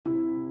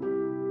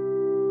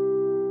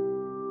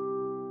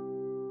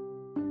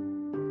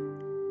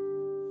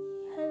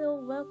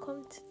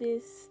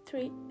Today's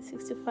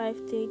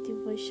 365-day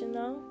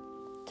devotional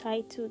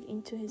titled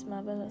Into His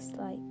Marvelous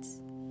Light.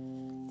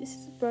 This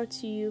is brought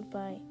to you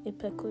by A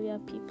Peculiar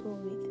People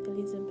with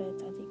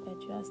Elizabeth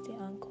Adegbaju as the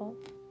anchor.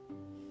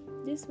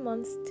 This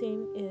month's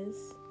theme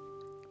is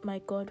My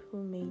God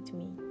Who Made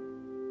Me.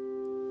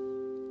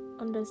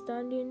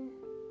 Understanding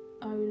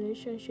our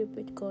relationship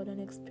with God and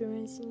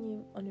experiencing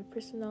Him on a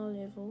personal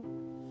level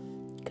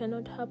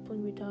cannot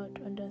happen without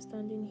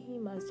understanding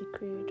Him as the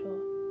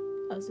Creator,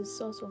 as the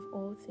source of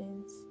all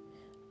things,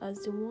 as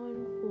the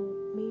one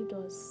who made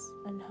us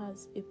and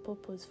has a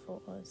purpose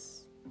for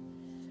us.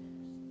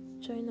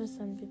 Join us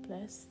and be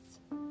blessed.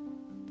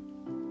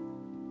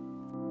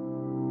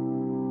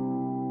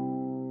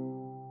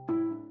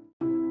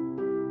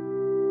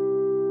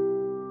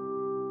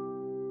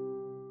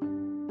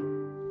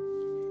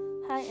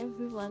 Hi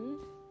everyone.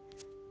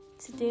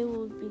 Today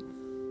we'll be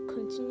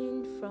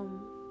continuing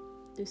from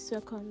the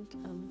second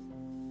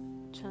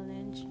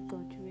challenge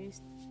God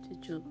raised to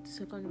Job, the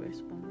second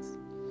response.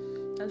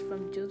 That's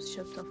from Job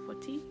chapter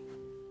 40.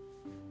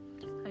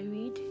 I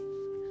read,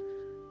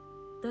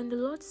 Then the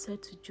Lord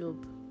said to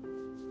Job,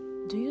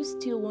 Do you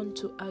still want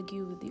to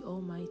argue with the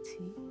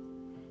Almighty?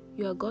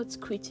 You are God's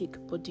critic,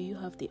 but do you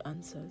have the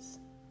answers?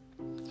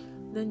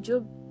 Then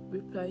Job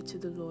replied to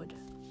the Lord,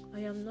 I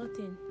am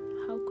nothing.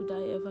 How could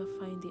I ever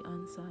find the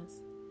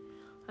answers?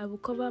 I will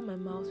cover my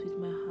mouth with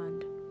my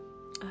hand.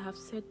 I have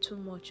said too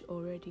much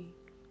already.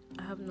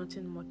 I have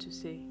nothing more to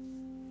say.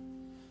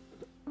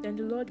 Then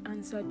the Lord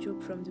answered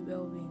Job from the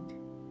whirlwind,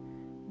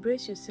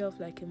 Brace yourself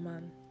like a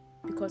man,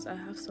 because I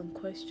have some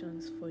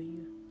questions for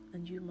you,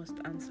 and you must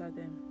answer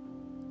them.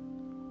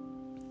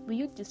 Will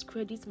you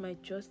discredit my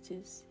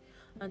justice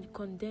and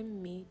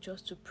condemn me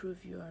just to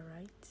prove you are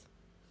right?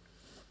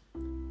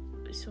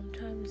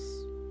 Sometimes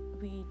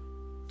we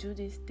do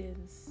these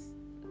things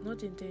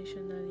not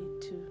intentionally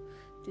to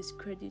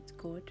discredit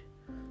God,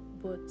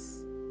 but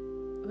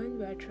when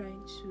we are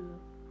trying to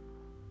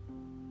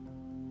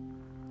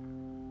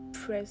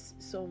press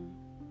some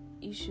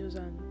issues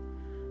and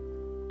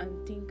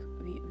think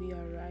we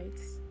are right,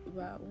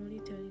 we are only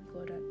telling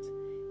God that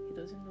He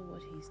doesn't know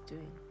what He's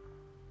doing.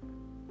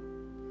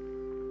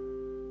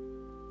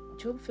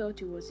 Job felt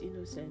he was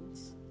innocent.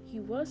 He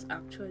was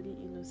actually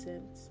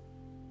innocent.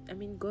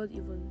 God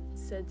even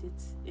said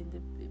it in the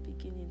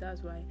beginning.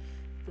 That's why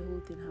the whole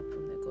thing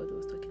happened. Like God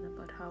was talking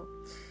about how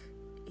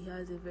He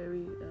has a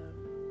very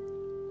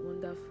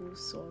wonderful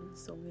son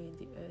somewhere in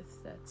the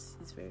earth that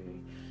is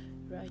very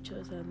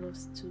righteous and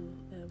loves to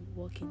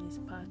walk in His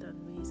path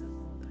and ways and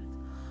all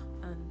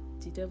that.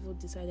 And the devil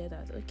decided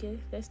that, okay,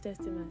 let's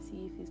test him and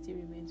see if he still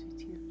remains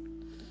with you.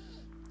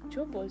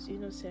 Job was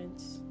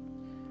innocent,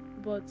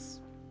 but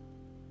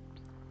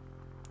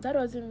that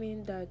doesn't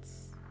mean that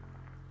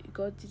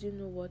God didn't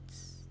know what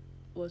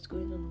was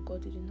going on.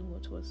 God didn't know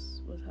what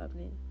was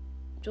happening.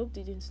 Job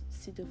didn't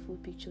see the full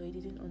picture. He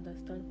didn't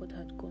understand what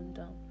had gone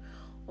down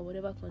or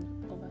whatever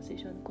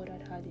conversation God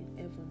had in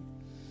heaven.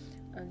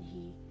 And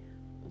he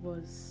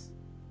was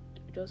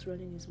just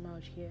running his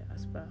mouth here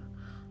as per,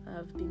 I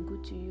have been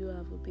good to you, I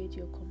have obeyed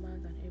your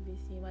command and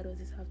everything. Why does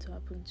this have to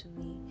happen to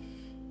me?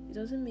 It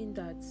doesn't mean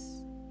that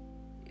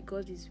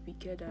God is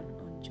wicked and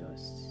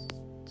unjust.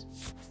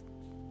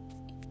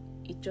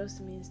 It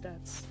just means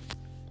that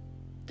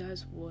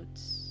that's what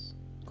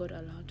God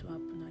allowed to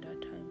happen at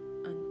that time.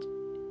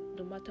 And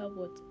no matter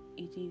what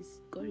it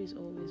is, God is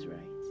always right.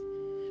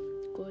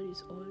 God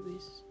is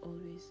always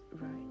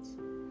right.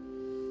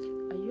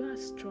 Are you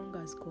as strong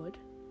as God?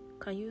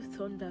 Can you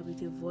thunder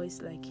with a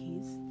voice like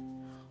His?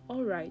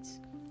 Alright,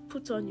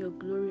 put on your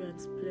glory and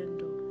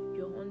splendor,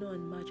 your honor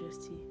and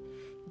majesty.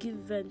 Give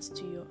vent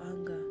to your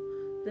anger.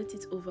 Let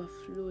it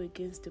overflow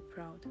against the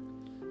proud.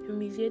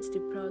 Humiliate the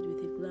proud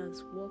with a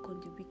glance. Walk on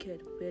the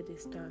wicked where they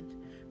stand.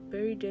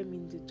 Bury them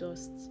in the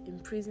dust.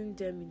 Imprison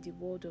them in the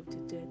world of the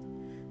dead.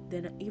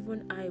 Then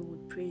even I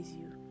would praise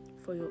you,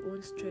 for your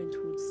own strength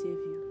would save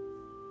you.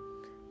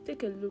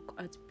 Take a look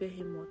at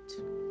Behemoth.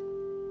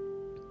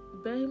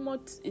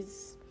 Behemoth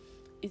is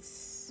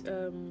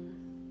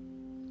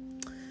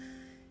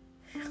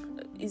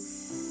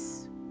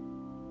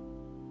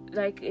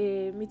like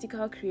a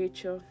mythical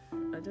creature.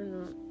 I don't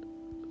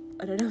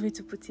know how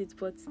to put it,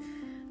 but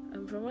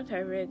from what I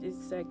read,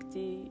 it's like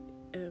the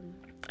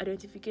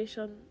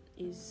identification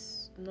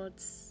is not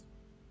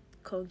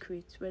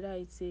concrete, whether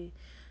it's a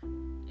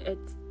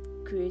earth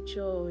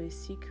creature or a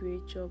sea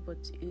creature,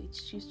 but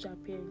it used to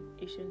appear in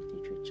ancient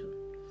literature.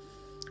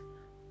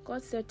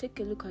 God said, Take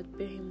a look at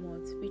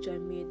Behemoth, which I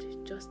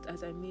made just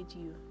as I made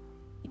you.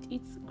 It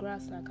eats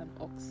grass like an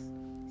ox.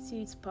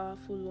 See its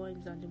powerful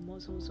loins and the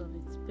muscles of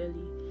its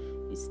belly.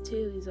 Its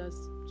tail is as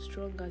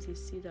strong as a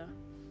cedar.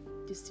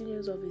 The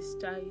sinews of its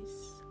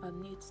thighs are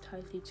knit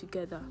tightly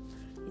together.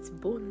 Its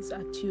bones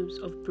are tubes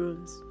of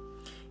bronze.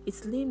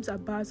 Its limbs are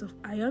bars of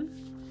iron.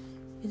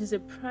 It is a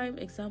prime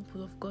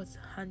example of God's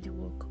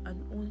handiwork,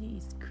 and only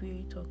its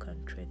creator can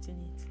threaten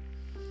it.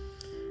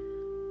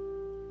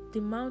 The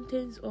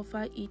mountains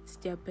offer it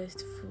their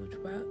best food,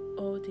 while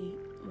all the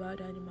wild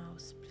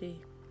animals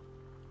play.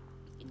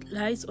 It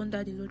lies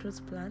under the lotus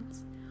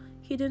plants,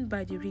 hidden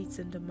by the reeds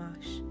and the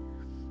marsh.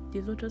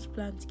 The lotus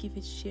plants give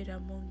its shade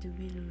among the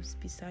willows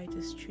beside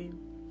the stream.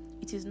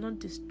 It is not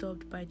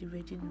disturbed by the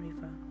raging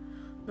river,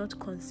 not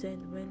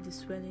concerned when the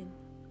swelling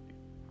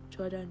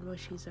Jordan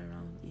rushes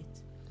around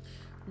it.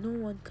 No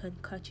one can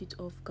catch it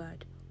off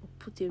guard or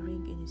put a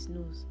ring in its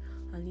nose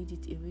and lead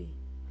it away.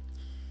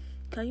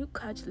 Can you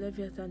catch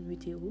Leviathan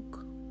with a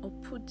hook or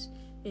put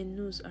a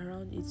noose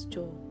around its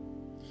jaw?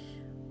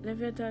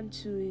 Leviathan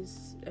too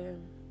is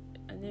an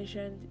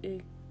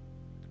ancient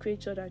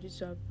creature that used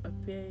to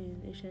appear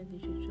in ancient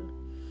literature.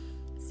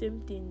 Same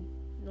thing,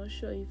 not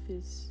sure if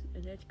it's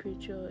an earth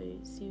creature or a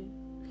sea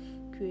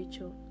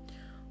creature.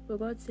 But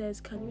God says,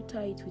 can you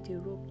tie it with a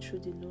rope through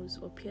the nose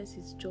or pierce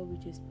its jaw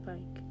with a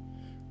spike?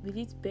 Will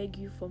it beg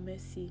you for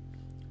mercy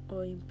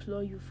or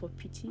implore you for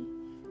pity?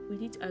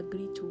 Will it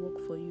agree to work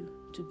for you,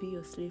 to be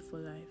your slave for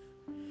life?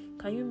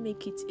 Can you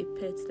make it a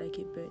pet like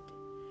a bird?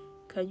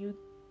 Can you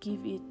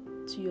give it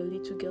to your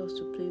little girls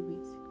to play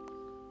with?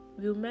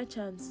 Will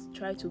merchants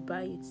try to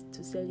buy it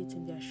to sell it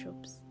in their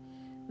shops?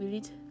 Will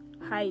its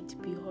hide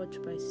be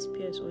hurt by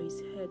spears or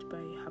its head by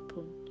a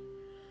harpoon?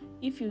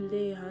 If you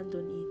lay a hand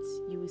on it,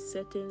 you will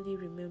certainly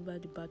remember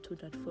the battle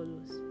that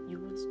follows. You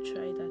won't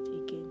try that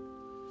again.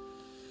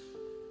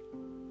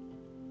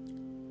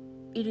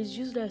 It is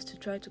useless to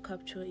try to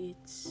capture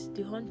it.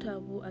 The hunter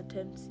who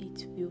attempts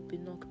it will be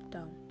knocked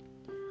down.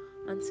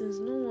 And since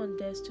no one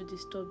dares to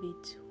disturb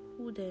it,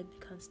 who then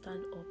can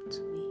stand up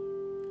to me?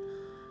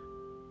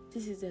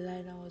 This is the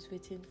line I was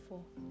waiting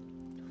for.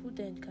 Who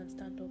then can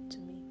stand up to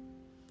me?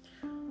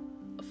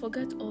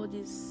 Forget all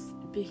these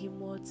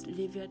behemoths,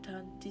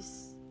 Leviathan,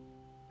 these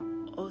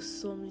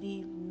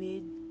awesomely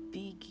made,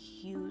 big,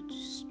 huge,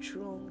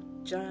 strong,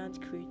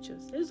 giant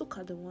creatures. Let's look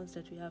at the ones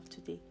that we have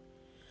today.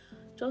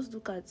 Just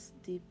look at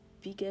the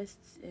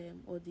biggest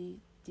or the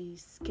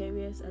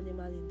scariest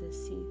animal in the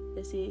sea.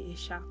 Let's say a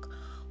shark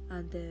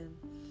and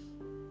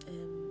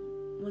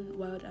one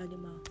wild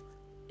animal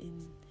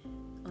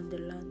on the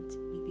land,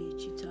 maybe a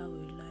cheetah or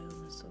a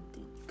lion or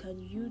something.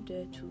 Can you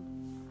dare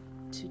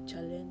to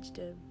challenge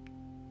them,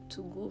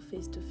 to go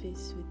face to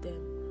face with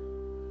them,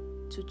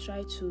 to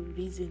try to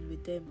reason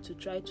with them, to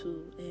try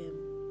to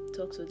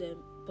talk to them?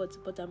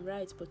 But I'm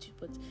right. But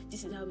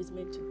this is how it's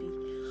meant to be.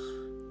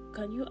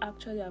 Can you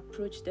actually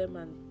approach them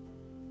and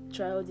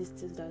try all these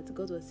things that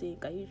God was saying?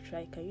 Can you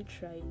try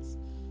it?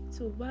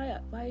 So why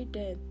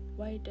then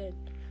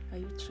are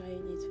you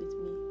trying it with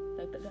me?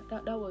 Like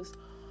that was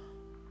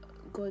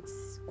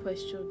God's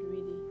question,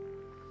 really.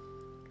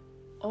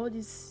 All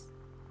these,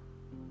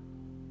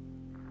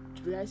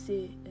 will I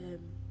say,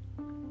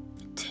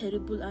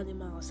 terrible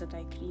animals that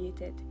I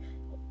created,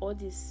 all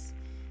these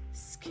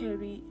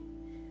scary,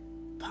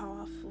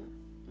 powerful,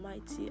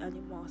 mighty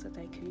animals that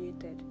I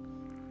created,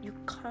 you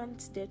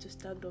can't dare to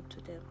stand up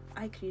to them.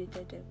 I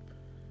created them.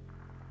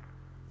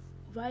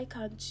 Why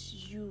can't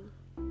you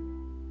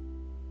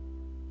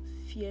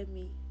fear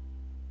me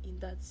in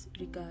that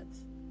regard?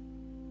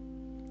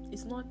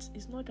 It's not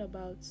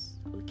about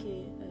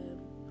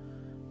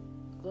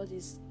God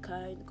is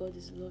kind, God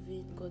is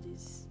loving, God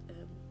is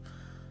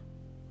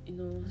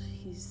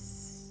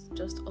He's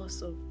just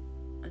awesome,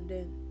 and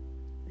then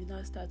we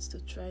now start to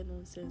try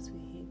nonsense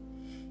with Him.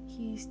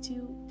 He is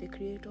still the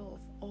creator of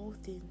all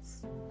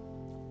things,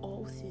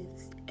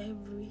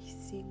 every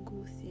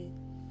single thing.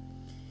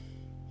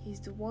 He's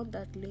the one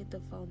that laid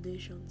the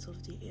foundations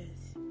of the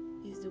earth.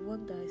 He's the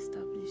one that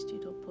established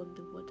it upon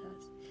the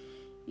waters.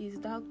 He's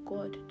that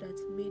God that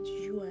made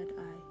you and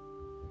I.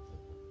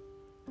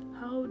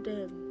 How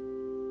then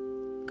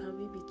can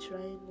we be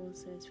trying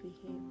nonsense with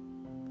Him?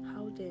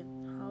 How then?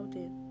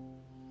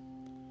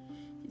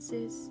 He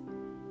says,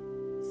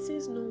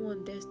 since no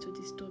one dares to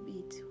disturb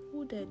it,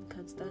 who then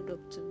can stand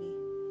up to me?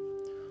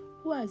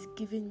 Who has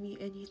given me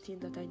anything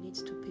that I need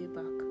to pay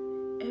back?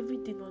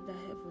 Everything under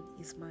heaven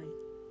is mine.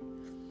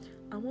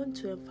 I want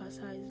to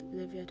emphasize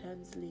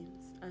Leviathan's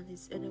limbs and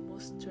his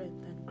enormous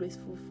strength and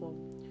graceful form.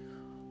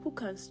 Who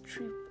can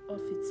strip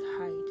off its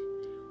hide,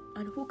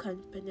 and who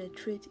can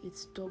penetrate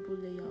its double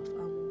layer of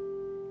armor?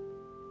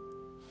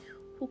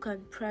 Who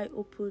can pry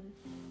open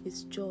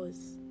its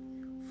jaws,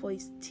 for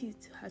its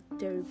teeth are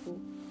terrible.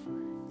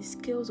 The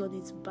scales on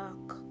its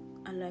back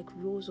are like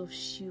rows of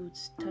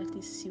shields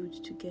tightly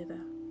sealed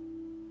together.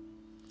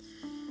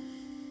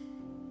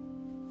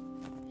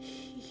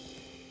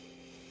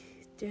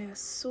 They are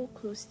so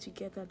close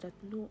together that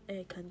no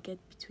air can get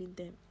between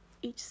them.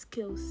 Each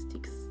scale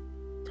sticks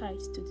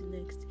tight to the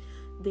next.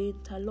 They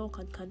interlock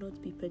and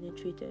cannot be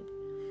penetrated.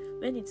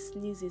 When it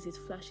sneezes, it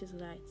flashes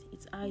light.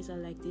 Its eyes are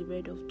like the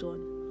red of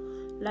dawn.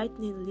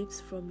 Lightning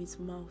leaps from its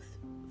mouth.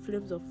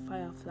 Flames of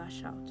fire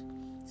flash out.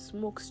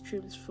 Smoke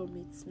streams from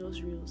its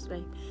nostrils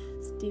like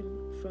steam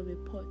from a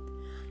pot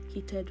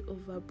heated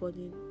over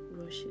burning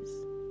rushes.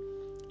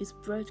 Its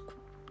breath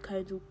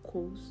kindles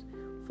coals,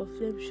 for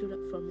flames shoot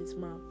up from its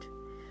mouth.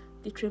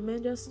 The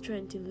tremendous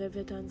strength in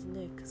Leviathan's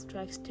neck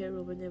strikes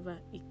terror whenever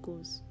it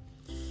goes.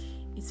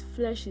 Its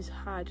flesh is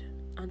hard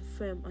and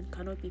firm and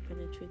cannot be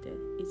penetrated.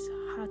 Its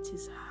heart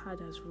is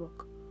hard as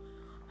rock.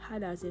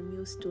 hard as a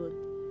millstone.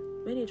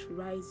 When it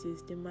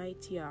rises, the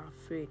mighty are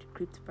afraid,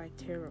 gripped by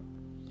terror.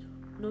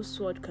 No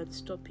sword can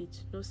stop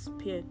it, no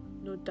spear,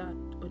 no dart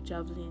or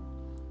javelin.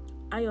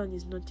 Iron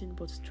is nothing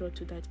but straw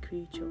to that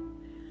creature,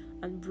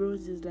 and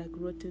bronze is like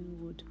rotten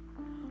wood.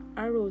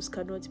 Arrows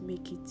cannot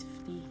make it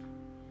flee.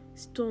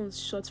 Stones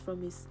shot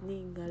from a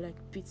sling are like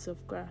bits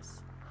of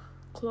grass.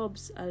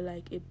 Clubs are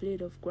like a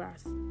blade of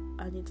grass,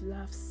 and it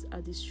laughs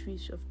at the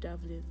shriek of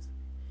javelins.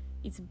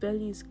 Its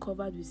belly is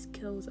covered with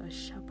scales as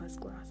sharp as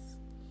glass.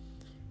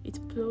 It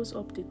plows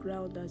up the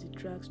ground as it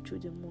drags through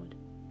the mud.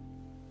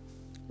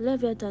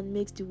 Leviathan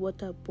makes the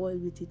water boil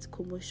with its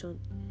commotion.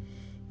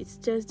 It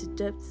stirs the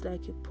depths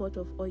like a pot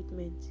of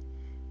ointment.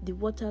 The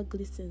water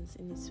glistens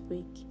in its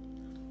wake,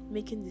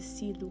 making the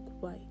sea look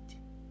white.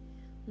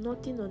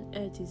 Nothing on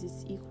earth is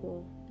its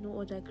equal,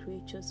 no other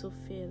creature so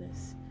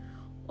fearless.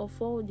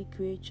 Of all the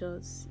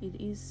creatures, it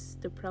is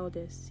the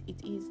proudest,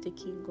 it is the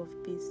king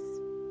of beasts.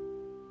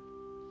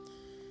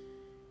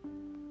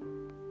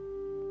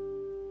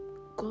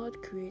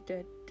 God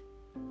created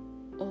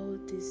all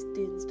these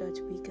things that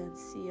we can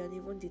see, and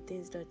even the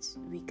things that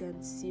we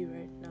can see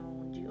right now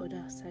on the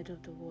other side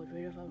of the world,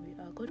 wherever we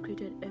are. God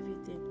created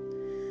everything.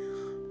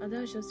 And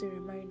that's just a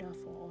reminder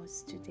for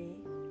us today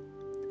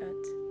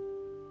that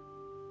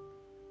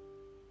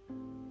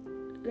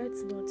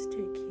let's not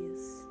take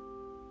His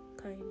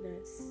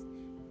kindness,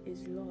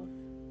 His love,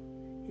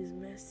 His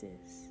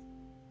mercies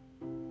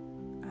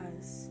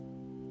as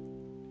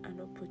an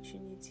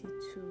opportunity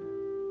to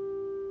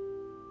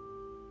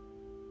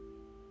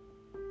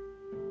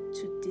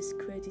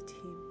discredit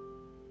Him.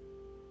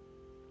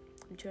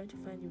 I'm trying to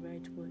find the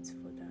right words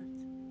for that.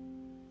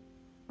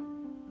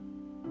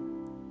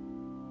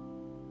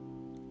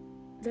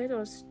 Let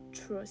us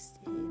trust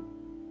Him.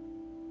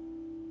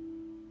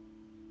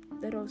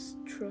 Let us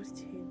trust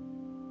Him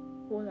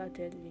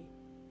wholeheartedly.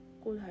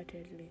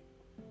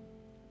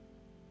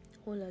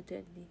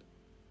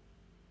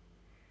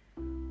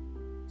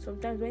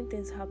 Sometimes when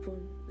things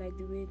happen, like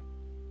the way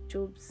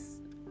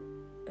Job's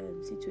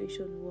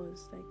situation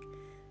was, like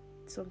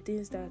some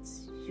things that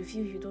you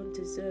feel you don't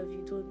deserve,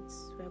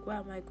 like, why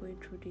am I going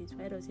through this?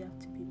 Why does it have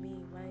to be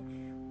me?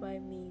 Why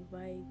me?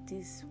 Why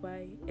this?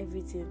 Why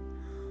everything?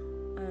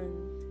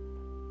 And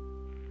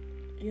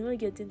you're not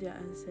getting the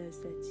answers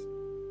that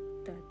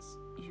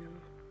you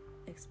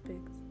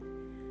expect.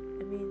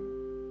 I mean,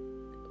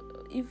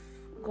 if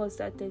God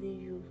starts telling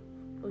you,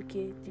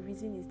 okay, the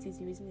reason is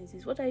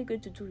this, what are you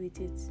going to do with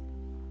it?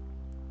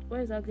 What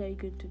exactly are you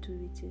going to do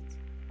with it?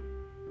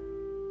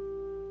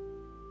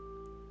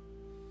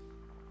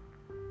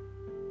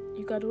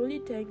 You can only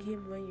thank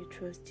Him when you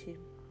trust Him.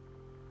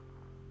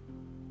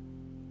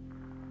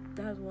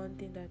 That's one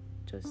thing that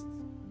just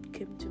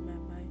came to my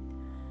mind.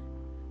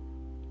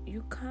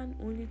 You can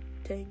only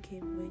thank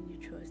Him when you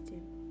trust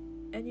Him.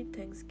 Any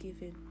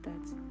thanksgiving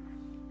that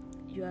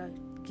you are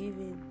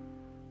giving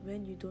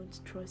when you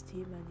don't trust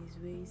Him and His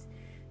ways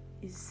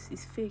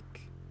is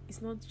fake.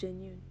 It's not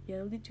genuine.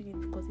 You're only doing it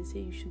because they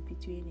say you should be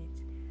doing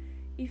it.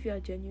 If you are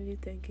genuinely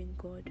thanking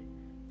God,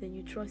 then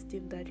you trust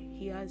Him that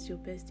He has your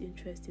best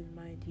interest in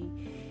mind.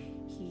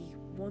 He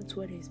wants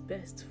what is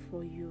best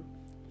for you.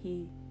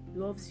 He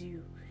loves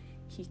you.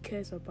 He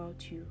cares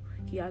about you.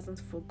 He hasn't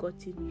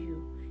forgotten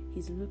you.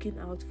 He's looking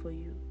out for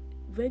you.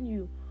 When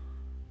you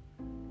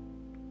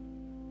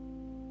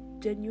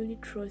genuinely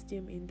trust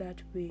Him in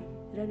that way,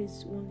 that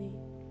is only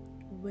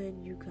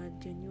when you can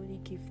genuinely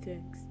give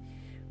thanks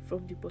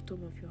from the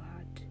bottom of your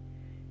heart.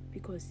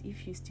 Because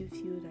if you still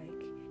feel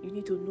like you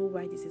need to know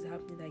why this is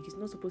happening, like it's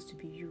not supposed to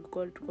be you,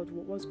 God,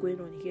 what's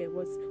going on here,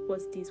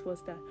 what's this,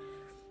 what's that,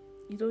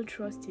 you don't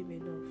trust Him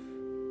enough,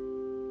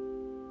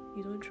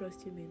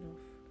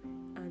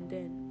 and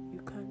then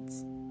you can't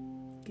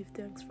give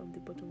thanks from the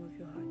bottom of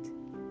your heart.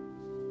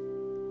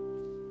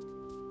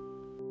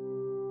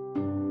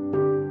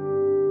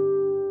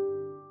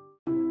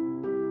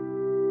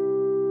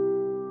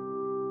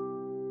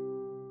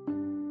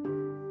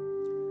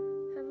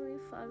 Heavenly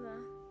Father,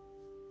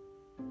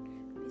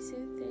 we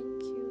say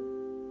thank you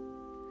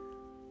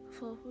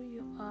for who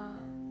you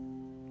are,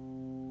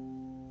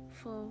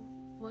 for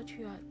what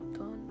you have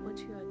done, what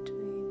you are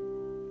doing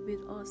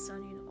with us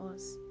and in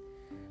us.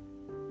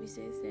 We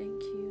say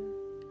thank you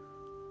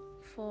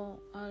for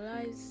our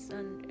lives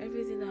and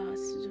everything that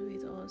has to do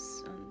with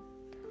us,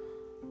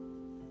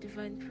 and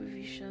divine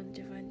provision,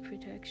 divine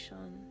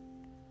protection,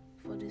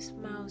 for the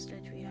smiles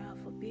that we have,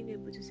 for being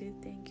able to say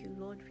thank you.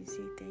 Lord, we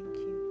say thank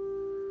you.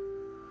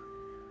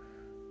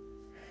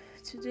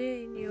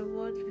 Today in your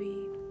word,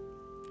 we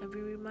have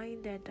been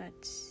reminded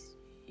that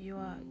you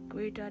are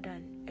greater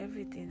than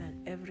everything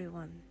and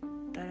everyone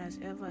that has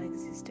ever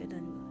existed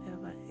and will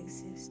ever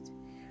exist.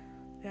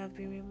 We have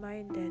been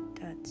reminded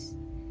that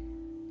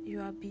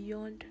you are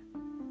beyond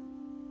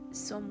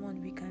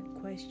someone we can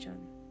question.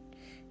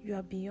 You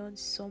are beyond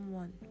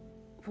someone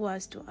who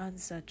has to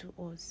answer to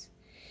us.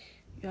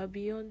 You are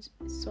beyond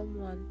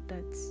someone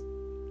that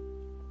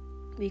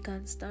we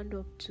can stand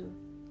up to.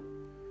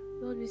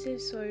 Lord, we say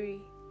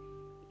sorry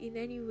in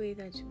any way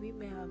that we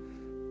may have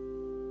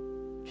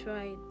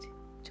tried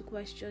to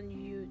question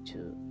you,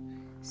 to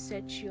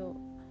search your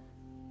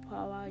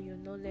power, your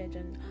knowledge,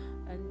 and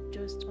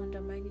just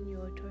undermining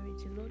your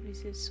authority. Lord, we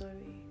say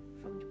sorry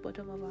from the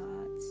bottom of our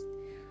hearts.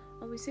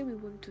 And we say we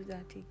won't do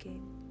that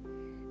again.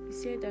 We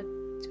say that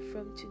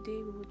from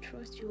today we will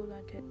trust you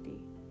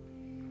wholeheartedly.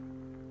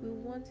 We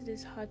want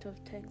this heart of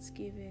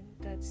thanksgiving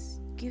that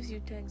gives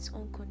you thanks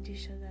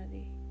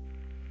unconditionally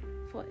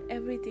for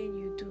everything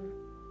you do,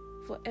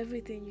 for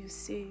everything you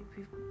say.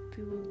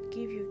 We will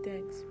give you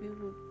thanks. We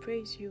will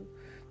praise you.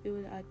 We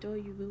will adore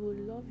you. We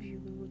will love you.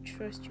 We will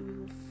trust you. We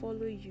will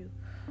follow you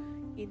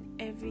in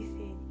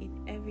everything,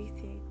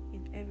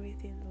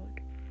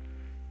 Lord.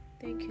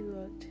 Thank you,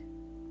 Lord.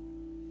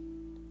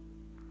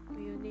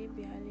 May your name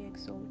be highly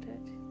exalted.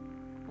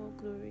 All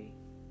glory,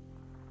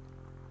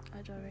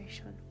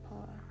 adoration,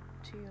 power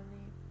to your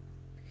name.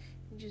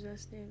 In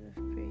Jesus' name I've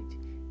prayed.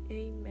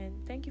 Amen.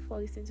 Thank you for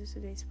listening to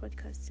today's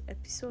podcast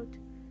episode.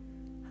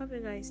 Have a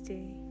nice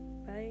day.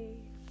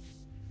 Bye.